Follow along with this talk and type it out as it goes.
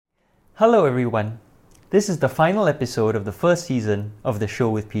Hello everyone. This is the final episode of the first season of the show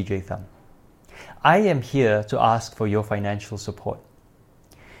with PJ Thum. I am here to ask for your financial support.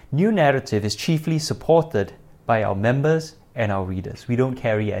 New Narrative is chiefly supported by our members and our readers. We don't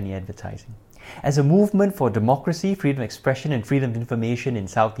carry any advertising. As a movement for democracy, freedom of expression and freedom of information in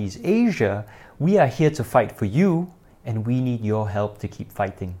Southeast Asia, we are here to fight for you, and we need your help to keep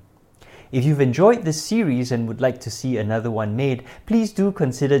fighting. If you've enjoyed this series and would like to see another one made, please do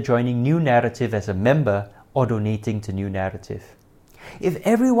consider joining New Narrative as a member or donating to New Narrative. If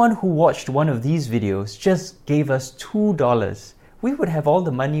everyone who watched one of these videos just gave us $2, we would have all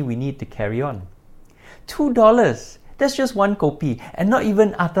the money we need to carry on. $2! That's just one kopi, and not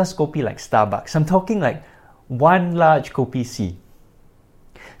even atas kopi like Starbucks. I'm talking like one large kopi C.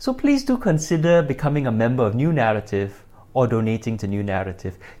 So please do consider becoming a member of New Narrative or donating to New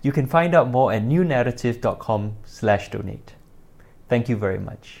Narrative. You can find out more at newnarrative.com/donate. Thank you very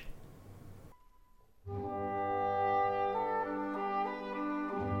much.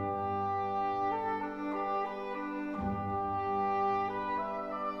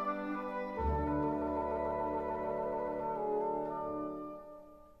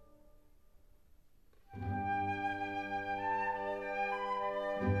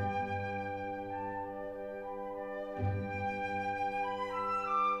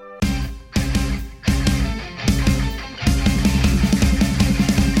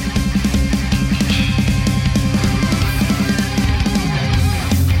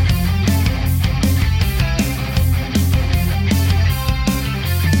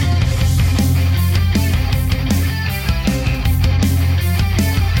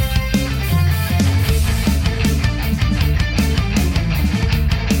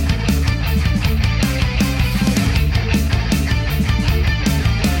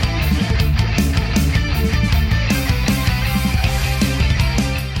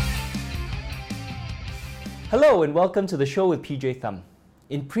 Hello and welcome to the show with PJ Thum.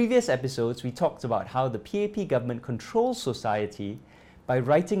 In previous episodes, we talked about how the PAP government controls society by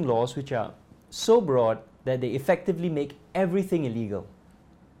writing laws which are so broad that they effectively make everything illegal.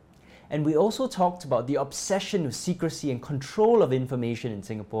 And we also talked about the obsession with secrecy and control of information in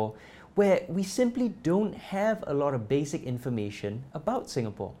Singapore, where we simply don't have a lot of basic information about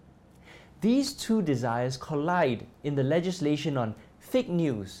Singapore. These two desires collide in the legislation on fake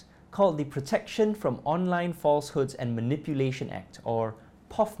news, called the Protection from Online Falsehoods and Manipulation Act, or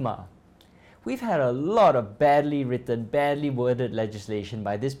POFMA. We've had a lot of badly written, badly worded legislation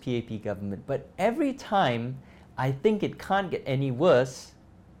by this PAP government, but every time I think it can't get any worse,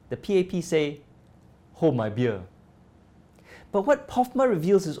 the PAP say, hold my beer. But what POFMA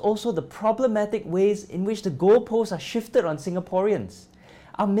reveals is also the problematic ways in which the goalposts are shifted on Singaporeans.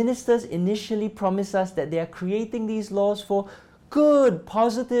 Our ministers initially promised us that they are creating these laws for good,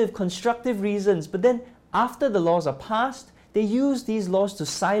 positive, constructive reasons, but then after the laws are passed, they use these laws to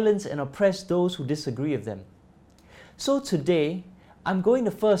silence and oppress those who disagree with them. So today, I'm going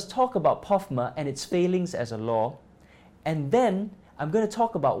to first talk about POFMA and its failings as a law, and then I'm going to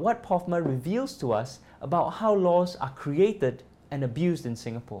talk about what POFMA reveals to us about how laws are created and abused in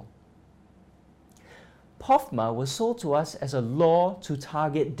Singapore. POFMA was sold to us as a law to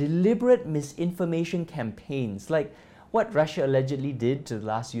target deliberate misinformation campaigns like what Russia allegedly did to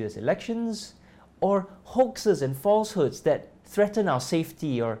last year's elections, or hoaxes and falsehoods that threaten our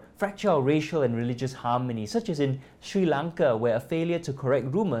safety or fracture our racial and religious harmony, such as in Sri Lanka, where a failure to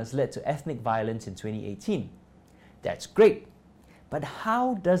correct rumours led to ethnic violence in 2018. That's great, but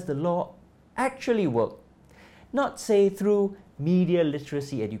how does the law actually work? Not, say, through media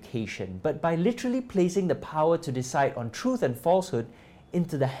literacy education, but by literally placing the power to decide on truth and falsehood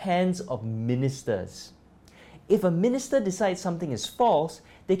into the hands of ministers. If a minister decides something is false,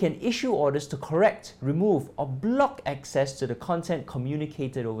 they can issue orders to correct, remove, or block access to the content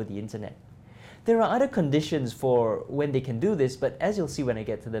communicated over the internet. There are other conditions for when they can do this, but as you'll see when I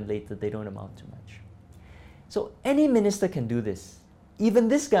get to them later, they don't amount to much. So any minister can do this, even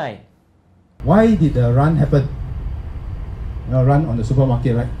this guy. Why did the run happen? Run on the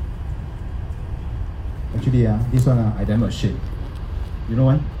supermarket, right? Actually, this one I damn ashamed. You know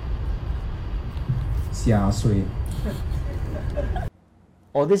why?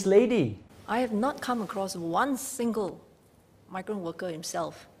 Or this lady. I have not come across one single migrant worker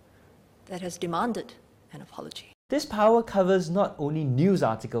himself that has demanded an apology. This power covers not only news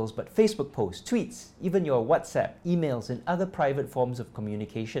articles, but Facebook posts, tweets, even your WhatsApp, emails, and other private forms of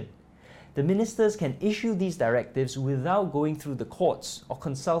communication. The ministers can issue these directives without going through the courts or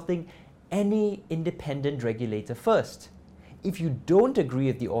consulting any independent regulator first. If you don't agree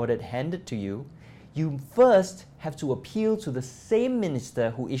with the order handed to you, you first have to appeal to the same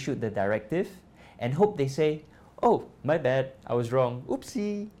minister who issued the directive and hope they say, "Oh, my bad, I was wrong,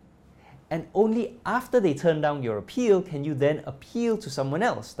 oopsie." And only after they turn down your appeal can you then appeal to someone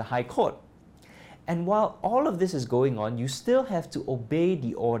else, the High Court. And while all of this is going on, you still have to obey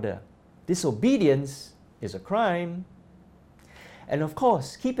the order. Disobedience is a crime. And of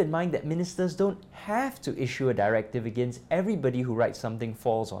course, keep in mind that ministers don't have to issue a directive against everybody who writes something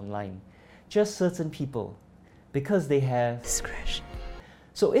false online, just certain people, because they have discretion.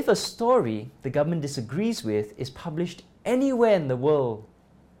 So if a story the government disagrees with is published anywhere in the world,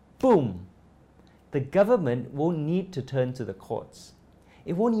 boom, the government won't need to turn to the courts.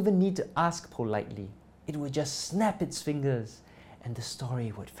 It won't even need to ask politely. It would just snap its fingers and the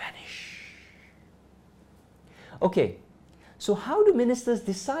story would vanish. Okay, so how do ministers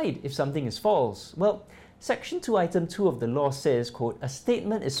decide if something is false? Well, Section 2, Item 2 of the law says, quote, "A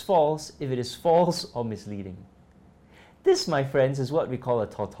statement is false if it is false or misleading." This, my friends, is what we call a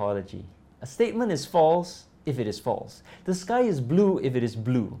tautology. A statement is false if it is false. The sky is blue if it is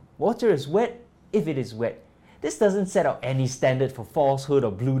blue. Water is wet if it is wet. This doesn't set out any standard for falsehood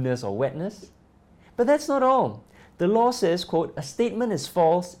or blueness or wetness. But that's not all. The law says, quote, "A statement is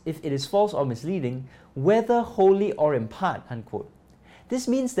false if it is false or misleading, whether wholly or in part," unquote. This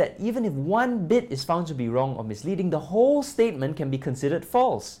means that even if one bit is found to be wrong or misleading, the whole statement can be considered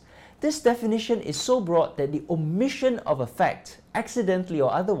false. This definition is so broad that the omission of a fact, accidentally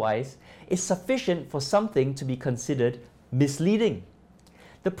or otherwise, is sufficient for something to be considered misleading.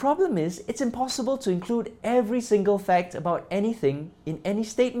 The problem is, it's impossible to include every single fact about anything in any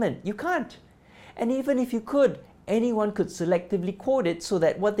statement. You can't. And even if you could, anyone could selectively quote it so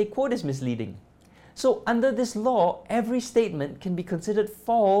that what they quote is misleading. So under this law, every statement can be considered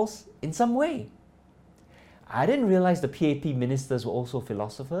false in some way. I didn't realize the PAP ministers were also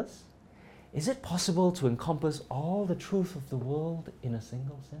philosophers. Is it possible to encompass all the truth of the world in a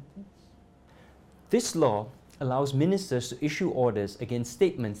single sentence? This law allows ministers to issue orders against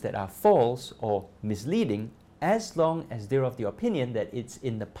statements that are false or misleading as long as they're of the opinion that it's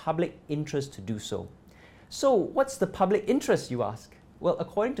in the public interest to do so. So what's the public interest, you ask? Well,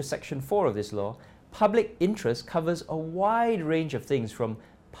 according to Section 4 of this law, public interest covers a wide range of things from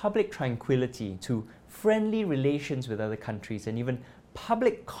public tranquility to friendly relations with other countries and even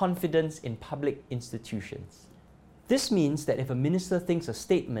public confidence in public institutions. This means that if a minister thinks a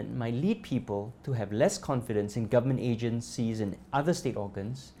statement might lead people to have less confidence in government agencies and other state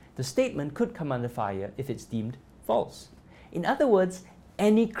organs, the statement could come under fire if it's deemed false. In other words,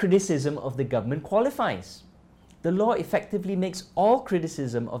 any criticism of the government qualifies. The law effectively makes all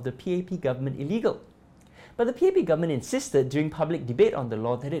criticism of the PAP government illegal. But the PAP government insisted during public debate on the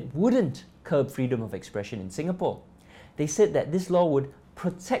law that it wouldn't curb freedom of expression in Singapore. They said that this law would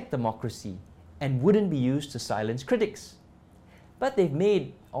protect democracy and wouldn't be used to silence critics. But they've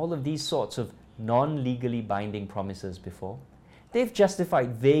made all of these sorts of non-legally binding promises before. They've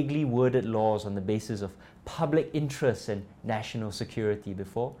justified vaguely worded laws on the basis of public interest and national security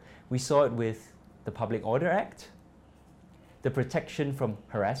before. We saw it with the Public Order Act, the Protection from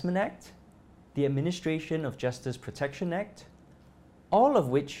Harassment Act, the Administration of Justice Protection Act, all of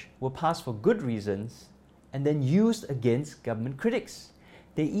which were passed for good reasons and then used against government critics.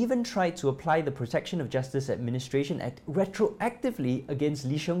 They even tried to apply the Protection of Justice Administration Act retroactively against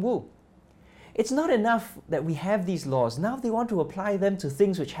Lee Seung-woo. It's not enough that we have these laws. Now they want to apply them to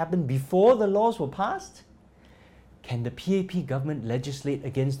things which happened before the laws were passed? Can the PAP government legislate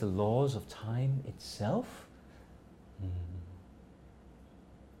against the laws of time itself?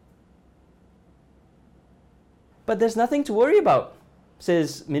 But there's nothing to worry about,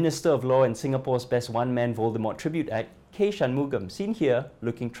 says Minister of Law and Singapore's best one-man Voldemort tribute act, K. Shanmugam, seen here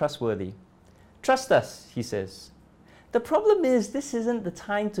looking trustworthy. Trust us, he says. The problem is this isn't the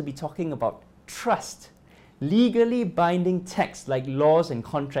time to be talking about trust. Legally binding texts like laws and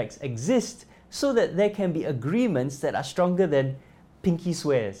contracts exist so that there can be agreements that are stronger than pinky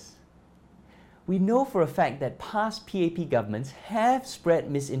swears. We know for a fact that past PAP governments have spread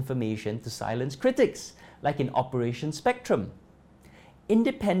misinformation to silence critics, like in Operation Spectrum.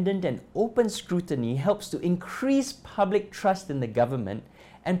 Independent and open scrutiny helps to increase public trust in the government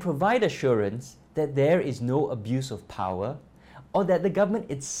and provide assurance that there is no abuse of power or that the government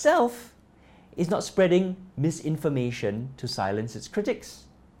itself is not spreading misinformation to silence its critics.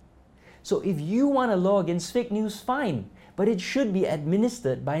 So if you want a law against fake news, fine, but it should be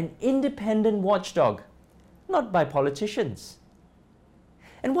administered by an independent watchdog, not by politicians.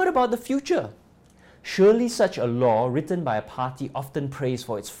 And what about the future? Surely such a law, written by a party often praised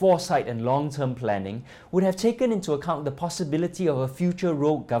for its foresight and long-term planning, would have taken into account the possibility of a future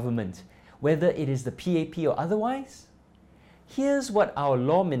rogue government, whether it is the PAP or otherwise? Here's what our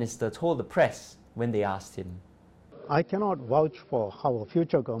law minister told the press when they asked him. I cannot vouch for how a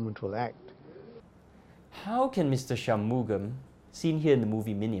future government will act. How can Mr. Shanmugam, seen here in the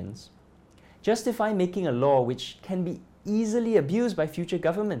movie Minions, justify making a law which can be easily abused by future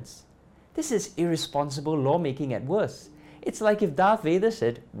governments? This is irresponsible lawmaking at worst. It's like if Darth Vader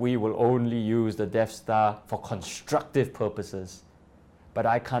said, "We will only use the Death Star for constructive purposes, but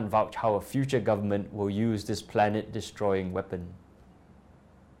I can't vouch how a future government will use this planet-destroying weapon."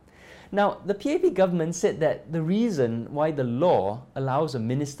 Now, the PAP government said that the reason why the law allows a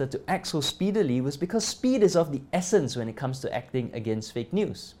minister to act so speedily was because speed is of the essence when it comes to acting against fake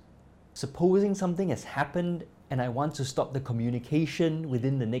news. Supposing something has happened and I want to stop the communication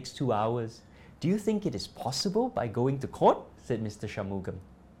within the next 2 hours, do you think it is possible by going to court? Said Mr. Shanmugam.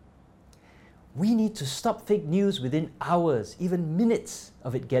 We need to stop fake news within hours, even minutes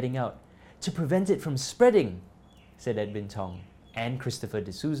of it getting out, to prevent it from spreading, said Edwin Tong, and Christopher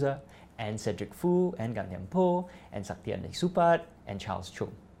D'Souza, and Cedric Foo, and Gan Thiam Poh, and Saktiandi Supaat, and Charles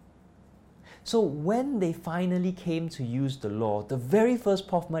Chung. So when they finally came to use the law, the very first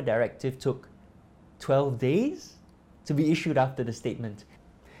POFMA directive took 12 days to be issued after the statement.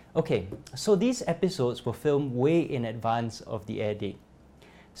 Okay, so these episodes were filmed way in advance of the air date.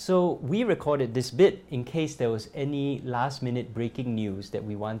 So we recorded this bit in case there was any last-minute breaking news that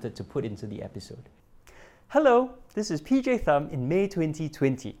we wanted to put into the episode. Hello, this is PJ Thum in May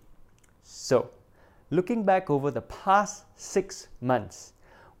 2020. So, looking back over the past 6 months,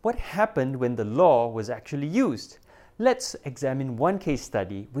 what happened when the law was actually used? Let's examine one case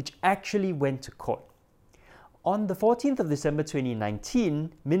study which actually went to court. On the 14th of December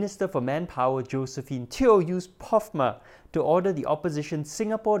 2019, Minister for Manpower Josephine Teo used POFMA to order the opposition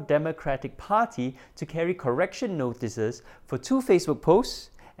Singapore Democratic Party to carry correction notices for 2 Facebook posts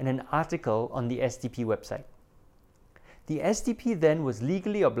and an article on the SDP website. The SDP then was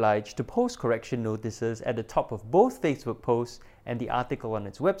legally obliged to post correction notices at the top of both Facebook posts and the article on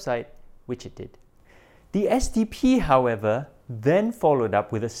its website, which it did. The SDP, however, then followed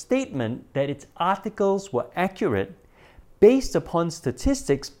up with a statement that its articles were accurate based upon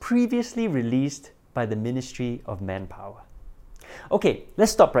statistics previously released by the Ministry of Manpower. Okay,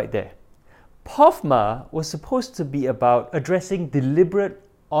 let's stop right there. POFMA was supposed to be about addressing deliberate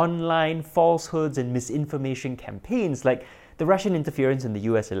online falsehoods and misinformation campaigns like the Russian interference in the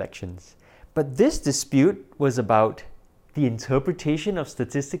US elections. But this dispute was about the interpretation of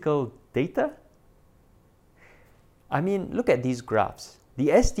statistical data? I mean, look at these graphs. The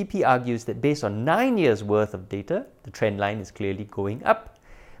SDP argues that based on 9 years worth of data, the trend line is clearly going up.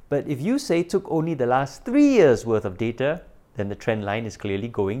 But if you say took only the last 3 years worth of data, then the trend line is clearly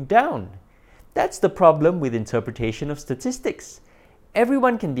going down. That's the problem with interpretation of statistics.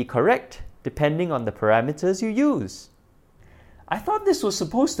 Everyone can be correct depending on the parameters you use. I thought this was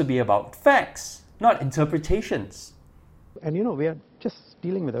supposed to be about facts, not interpretations. And we are just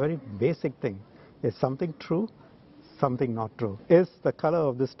dealing with a very basic thing. Is something true? Something not true. Is the color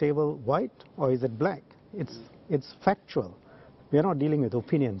of this table white or is it black? It's factual. We are not dealing with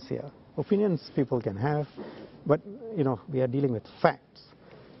opinions here. Opinions people can have, but we are dealing with facts.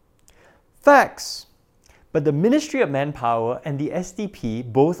 Facts. But the Ministry of Manpower and the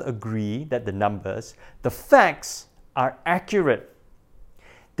SDP both agree that the numbers, the facts, are accurate.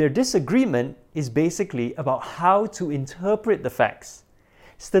 Their disagreement is basically about how to interpret the facts.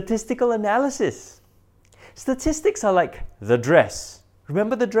 Statistical analysis. Statistics are like the dress.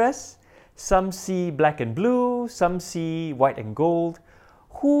 Remember the dress? Some see black and blue, some see white and gold.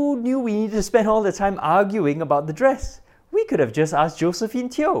 Who knew we needed to spend all the time arguing about the dress? We could have just asked Josephine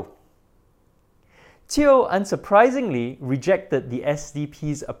Teo. Teo, unsurprisingly, rejected the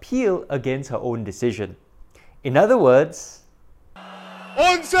SDP's appeal against her own decision. In other words,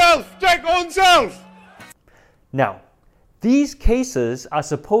 own self! Check own self! Now, these cases are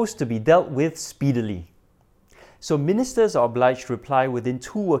supposed to be dealt with speedily. So ministers are obliged to reply within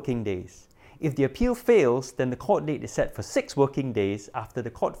 2 working days. If the appeal fails, then the court date is set for 6 working days after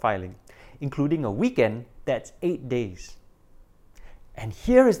the court filing, including a weekend, that's 8 days. And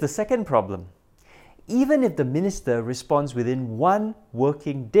here is the second problem. Even if the minister responds within 1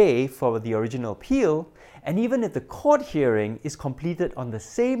 working day for the original appeal, and even if the court hearing is completed on the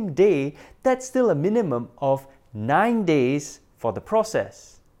same day, that's still a minimum of 9 days for the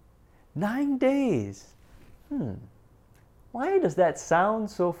process. 9 days. Why does that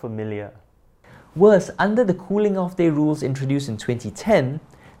sound so familiar? Worse, under the cooling off day rules introduced in 2010,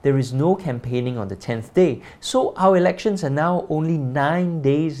 there is no campaigning on the 10th day, so our elections are now only 9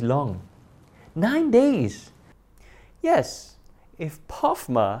 days long. 9 days! Yes, if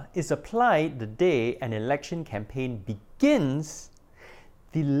POFMA is applied the day an election campaign begins,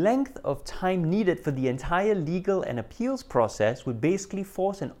 the length of time needed for the entire legal and appeals process would basically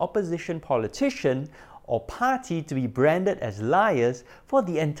force an opposition politician or party to be branded as liars for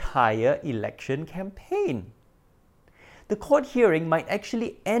the entire election campaign. The court hearing might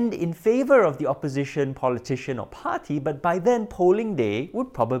actually end in favor of the opposition politician or party, but by then polling day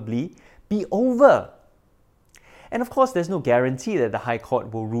would probably be over. And of course, there's no guarantee that the High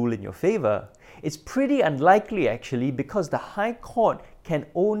Court will rule in your favor. It's pretty unlikely actually, because the High Court can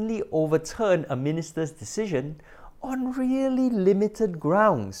only overturn a minister's decision on really limited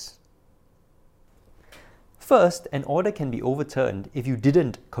grounds. First, an order can be overturned if you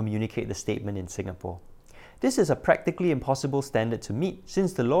didn't communicate the statement in Singapore. This is a practically impossible standard to meet,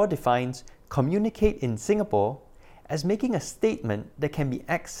 since the law defines communicate in Singapore as making a statement that can be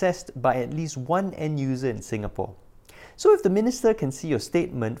accessed by at least one end user in Singapore. So if the minister can see your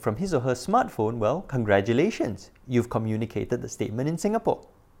statement from his or her smartphone, well, congratulations, you've communicated the statement in Singapore.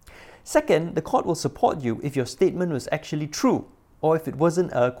 Second, the court will support you if your statement was actually true, or if it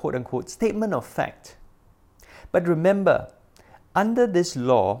wasn't a quote-unquote statement of fact. But remember, under this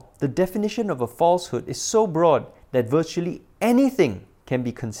law, the definition of a falsehood is so broad that virtually anything can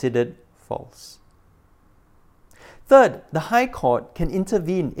be considered false. Third, the High Court can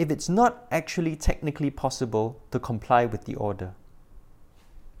intervene if it's not actually technically possible to comply with the order.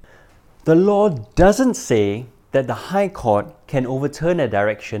 The law doesn't say that the High Court can overturn a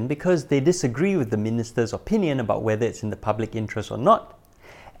direction because they disagree with the minister's opinion about whether it's in the public interest or not.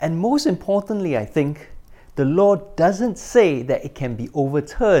 And most importantly, I think, the law doesn't say that it can be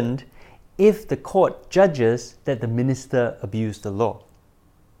overturned if the court judges that the minister abused the law.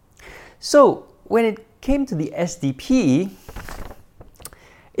 So, when it came to the SDP,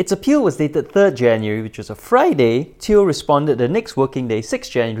 its appeal was dated 3rd January, which was a Friday. Teo responded the next working day,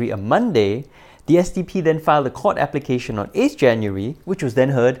 6th January, a Monday. The SDP then filed a court application on 8th January, which was then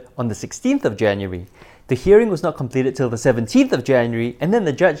heard on the 16th of January. The hearing was not completed till the 17th of January, and then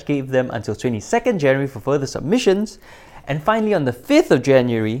the judge gave them until 22nd January for further submissions. And finally, on the 5th of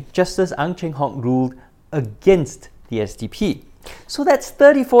January, Justice Ang Cheng Hock ruled against the SDP. So that's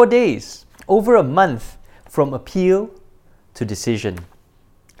 34 days, over a month, from appeal to decision.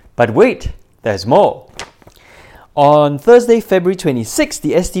 But wait, there's more. On Thursday, February 26,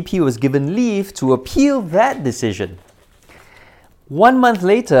 the SDP was given leave to appeal that decision. 1 month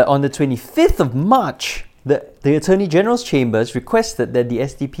later, on the 25th of March, the Attorney General's Chambers requested that the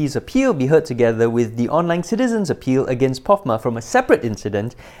SDP's appeal be heard together with the online citizens' appeal against POFMA from a separate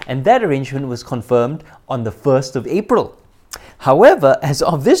incident, and that arrangement was confirmed on the 1st of April. However, as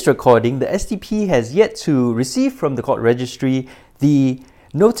of this recording, the SDP has yet to receive from the court registry the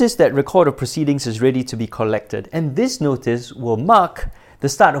notice that record of proceedings is ready to be collected, and this notice will mark the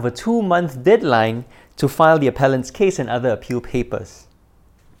start of a 2-month deadline to file the appellant's case and other appeal papers.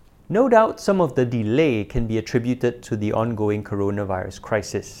 No doubt some of the delay can be attributed to the ongoing coronavirus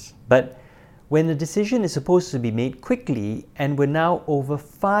crisis, but when a decision is supposed to be made quickly, and we're now over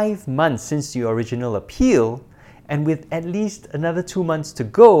 5 months since the original appeal, and with at least another 2 months to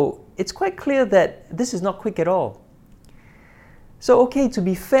go, it's quite clear that this is not quick at all. So okay, to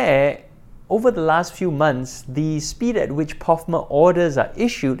be fair, over the last few months, the speed at which POFMA orders are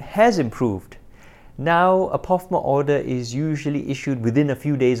issued has improved. Now, a POFMA order is usually issued within a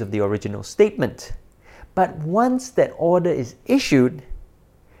few days of the original statement. But once that order is issued,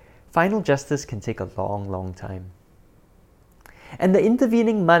 final justice can take a long time. And the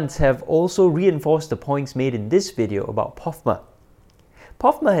intervening months have also reinforced the points made in this video about POFMA.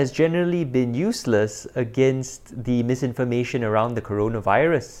 POFMA has generally been useless against the misinformation around the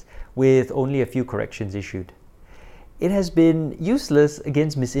coronavirus, with only a few corrections issued. It has been useless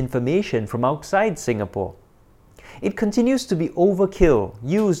against misinformation from outside Singapore. It continues to be overkill,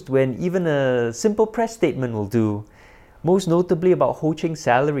 used when even a simple press statement will do, most notably about Ho Ching's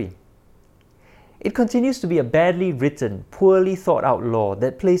salary. It continues to be a badly written, poorly thought out law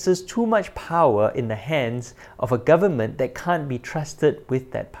that places too much power in the hands of a government that can't be trusted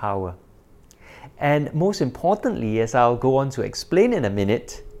with that power. And most importantly, as I'll go on to explain in a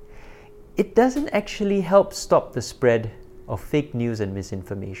minute, it doesn't actually help stop the spread of fake news and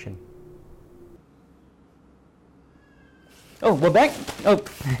misinformation. Oh, we're back? Oh,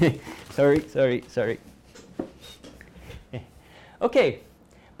 sorry. Okay,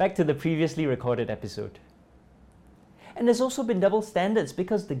 back to the previously recorded episode. And there's also been double standards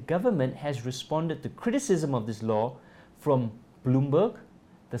because the government has responded to criticism of this law from Bloomberg,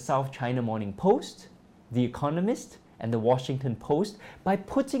 the South China Morning Post, The Economist, and the Washington Post by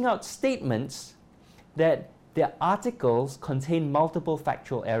putting out statements that their articles contain multiple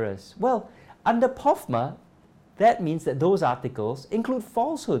factual errors. Well, under POFMA, that means that those articles include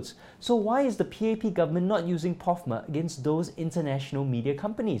falsehoods. So why is the PAP government not using POFMA against those international media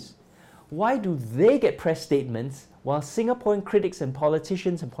companies? Why do they get press statements while Singaporean critics and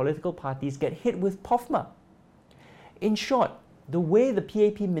politicians and political parties get hit with POFMA? In short, the way the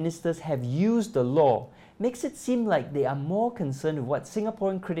PAP ministers have used the law makes it seem like they are more concerned with what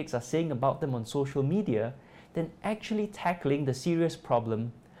Singaporean critics are saying about them on social media than actually tackling the serious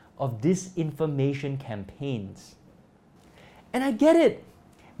problem of disinformation campaigns. And I get it.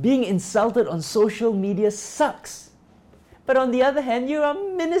 Being insulted on social media sucks. But on the other hand, you are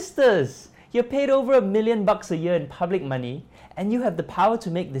ministers. You're paid over $1 million a year in public money, and you have the power to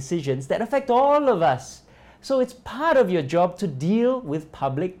make decisions that affect all of us. So it's part of your job to deal with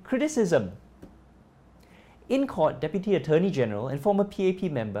public criticism. In court, Deputy Attorney General and former PAP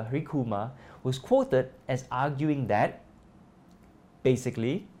member Hari Kumar was quoted as arguing that,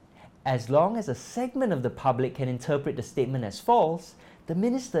 basically, as long as a segment of the public can interpret the statement as false, the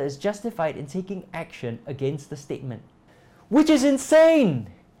minister is justified in taking action against the statement. Which is insane!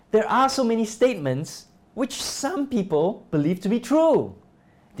 There are so many statements which some people believe to be true.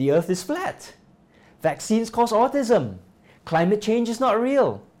 The earth is flat. Vaccines cause autism. Climate change is not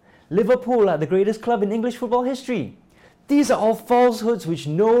real. Liverpool are the greatest club in English football history. These are all falsehoods which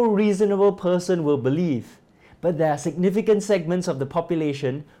no reasonable person will believe. But there are significant segments of the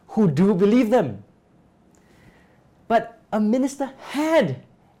population who do believe them. But a minister had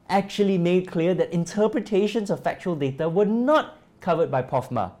actually made clear that interpretations of factual data were not covered by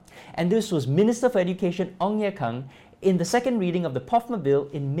POFMA. And this was Minister for Education Ong Ye Kung in the second reading of the POFMA bill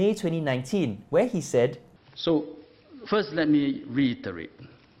in May 2019, where he said, So, first let me reiterate.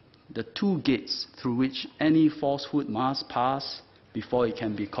 The two gates through which any falsehood must pass before it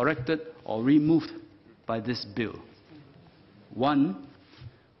can be corrected or removed by this bill. One,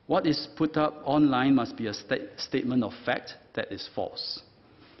 what is put up online must be a statement of fact that is false.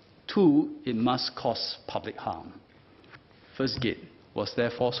 Two, it must cause public harm. First gate, was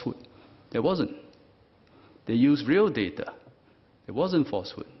there falsehood? There wasn't. They used real data. It wasn't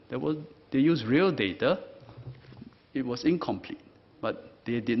falsehood. They used real data. It was incomplete, but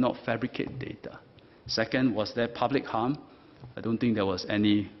they did not fabricate data. Second, was there public harm? I don't think there was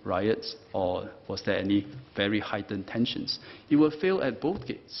any riots or was there any very heightened tensions. It will fail at both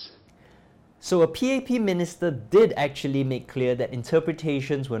gates. So a PAP minister did actually make clear that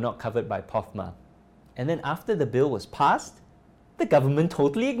interpretations were not covered by POFMA. And then after the bill was passed, the government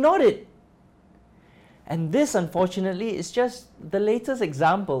totally ignored it. And this, unfortunately, is just the latest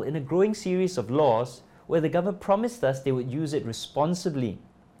example in a growing series of laws where the government promised us they would use it responsibly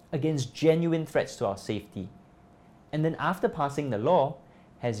against genuine threats to our safety. And then after passing the law,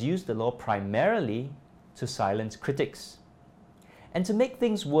 has used the law primarily to silence critics. And to make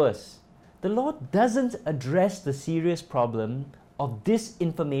things worse, the law doesn't address the serious problem of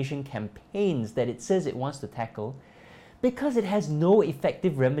disinformation campaigns that it says it wants to tackle because it has no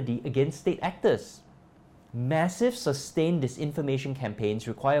effective remedy against state actors. Massive, sustained disinformation campaigns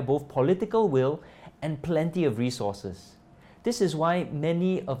require both political will and plenty of resources. This is why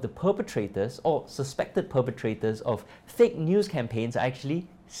many of the perpetrators or suspected perpetrators of fake news campaigns are actually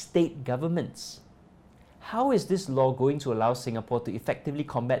state governments. How is this law going to allow Singapore to effectively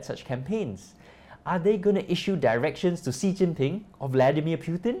combat such campaigns? Are they going to issue directions to Xi Jinping or Vladimir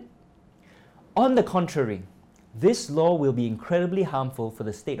Putin? On the contrary, this law will be incredibly harmful for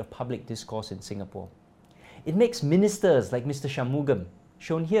the state of public discourse in Singapore. It makes ministers like Mr. Shanmugam,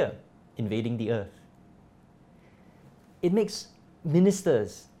 shown here, invading the earth. It makes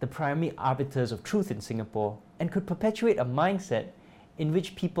ministers the primary arbiters of truth in Singapore and could perpetuate a mindset in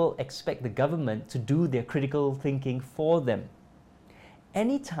which people expect the government to do their critical thinking for them.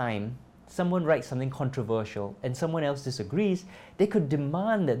 Anytime someone writes something controversial and someone else disagrees, they could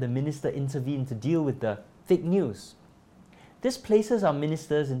demand that the minister intervene to deal with the fake news. This places our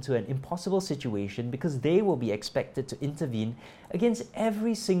ministers into an impossible situation because they will be expected to intervene against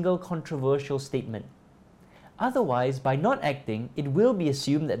every single controversial statement. Otherwise, by not acting, it will be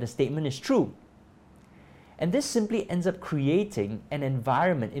assumed that the statement is true. And this simply ends up creating an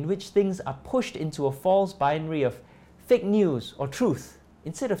environment in which things are pushed into a false binary of fake news or truth,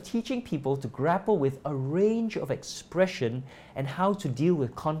 instead of teaching people to grapple with a range of expression and how to deal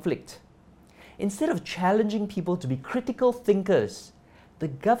with conflict. Instead of challenging people to be critical thinkers, the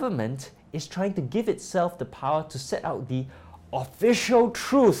government is trying to give itself the power to set out the official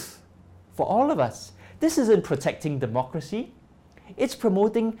truth for all of us. This isn't protecting democracy. It's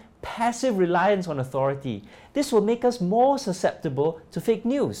promoting passive reliance on authority. This will make us more susceptible to fake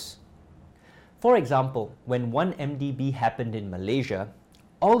news. For example, when 1MDB happened in Malaysia,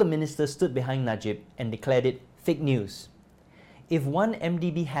 all the ministers stood behind Najib and declared it fake news. If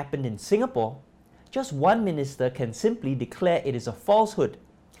 1MDB happened in Singapore, just one minister can simply declare it is a falsehood,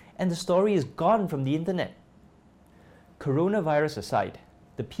 and the story is gone from the internet. Coronavirus aside,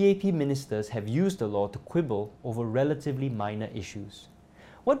 the PAP ministers have used the law to quibble over relatively minor issues.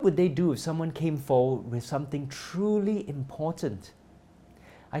 What would they do if someone came forward with something truly important?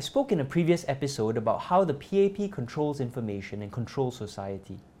 I spoke in a previous episode about how the PAP controls information and controls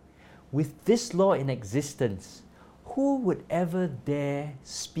society. With this law in existence, who would ever dare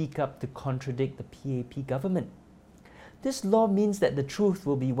speak up to contradict the PAP government? This law means that the truth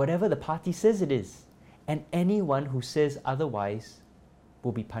will be whatever the party says it is, and anyone who says otherwise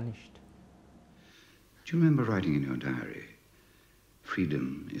will be punished. Do you remember writing in your diary,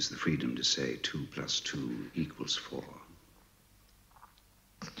 freedom is the freedom to say 2 + 2 = 4?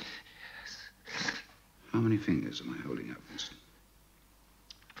 Yes. How many fingers am I holding up, Winston?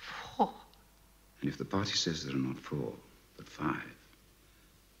 4. And if the party says there are not 4, but 5,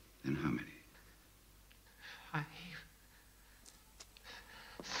 then how many? 5.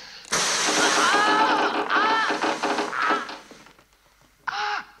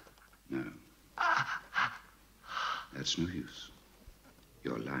 No. That's no use.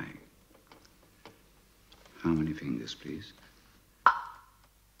 You're lying. How many fingers, please?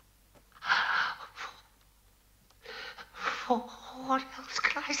 4. What else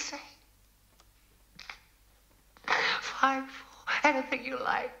can I say? 5, 4. Anything you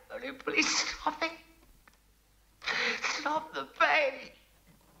like. Only please stop it. Stop the pain.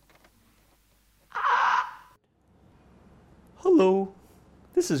 Hello,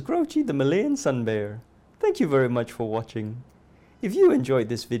 this is Grouchy the Malayan Sun Bear. Thank you very much for watching. If you enjoyed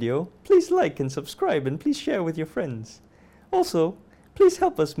this video, please like and subscribe and please share with your friends. Also, please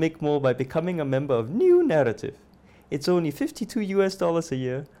help us make more by becoming a member of New Narrative. It's only $52 a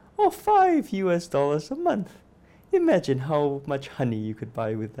year or $5 a month. Imagine how much honey you could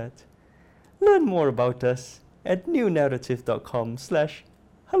buy with that. Learn more about us at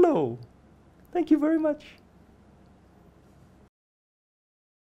newnarrative.com/hello. Thank you very much.